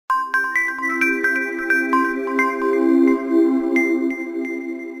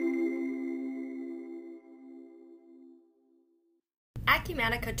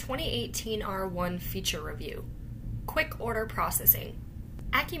Acumatica 2018 R1 Feature Review. Quick Order Processing.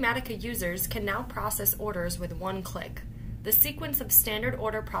 Acumatica users can now process orders with one click. The sequence of standard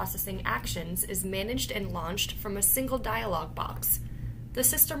order processing actions is managed and launched from a single dialog box. The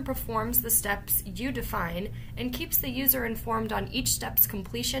system performs the steps you define and keeps the user informed on each step's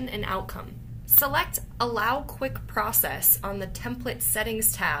completion and outcome. Select Allow Quick Process on the Template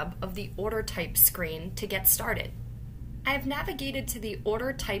Settings tab of the Order Type screen to get started. I have navigated to the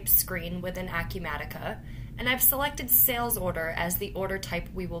Order Type screen within Acumatica, and I've selected Sales Order as the order type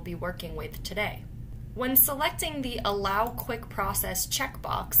we will be working with today. When selecting the Allow Quick Process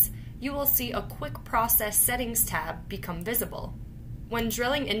checkbox, you will see a Quick Process Settings tab become visible. When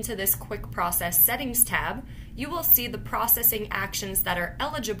drilling into this Quick Process Settings tab, you will see the processing actions that are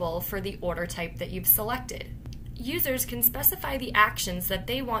eligible for the order type that you've selected. Users can specify the actions that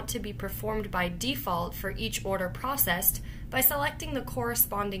they want to be performed by default for each order processed by selecting the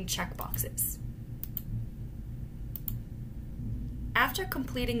corresponding checkboxes. After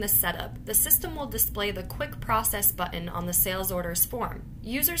completing the setup, the system will display the Quick Process button on the sales orders form.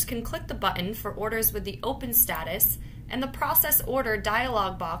 Users can click the button for orders with the open status, and the Process Order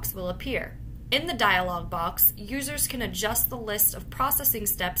dialog box will appear. In the dialog box, users can adjust the list of processing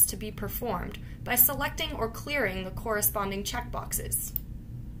steps to be performed by selecting or clearing the corresponding checkboxes.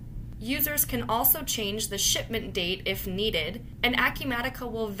 Users can also change the shipment date if needed, and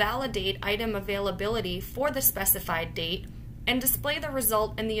Acumatica will validate item availability for the specified date and display the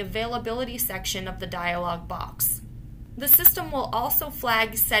result in the availability section of the dialog box. The system will also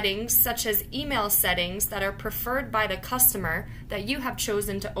flag settings such as email settings that are preferred by the customer that you have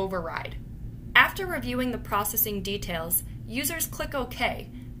chosen to override. After reviewing the processing details, users click OK,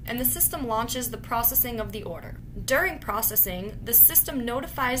 and the system launches the processing of the order. During processing, the system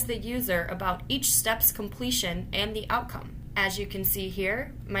notifies the user about each step's completion and the outcome. As you can see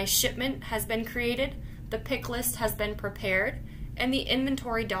here, my shipment has been created, the pick list has been prepared, and the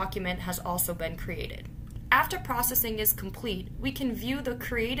inventory document has also been created. After processing is complete, we can view the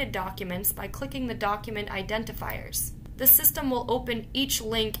created documents by clicking the document identifiers. The system will open each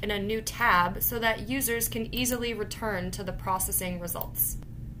link in a new tab so that users can easily return to the processing results.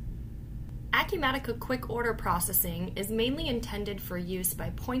 Acumatica Quick Order Processing is mainly intended for use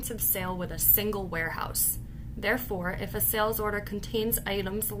by points of sale with a single warehouse. Therefore, if a sales order contains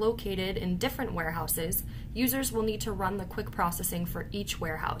items located in different warehouses, users will need to run the quick processing for each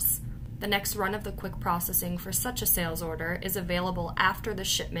warehouse. The next run of the quick processing for such a sales order is available after the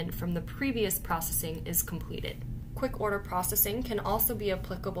shipment from the previous processing is completed. Quick order processing can also be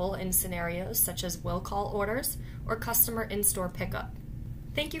applicable in scenarios such as will call orders or customer in-store pickup.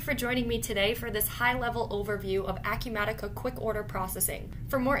 Thank you for joining me today for this high-level overview of Acumatica Quick Order Processing.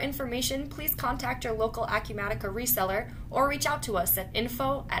 For more information, please contact your local Acumatica reseller or reach out to us at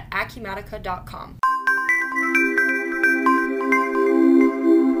info@acumatica.com.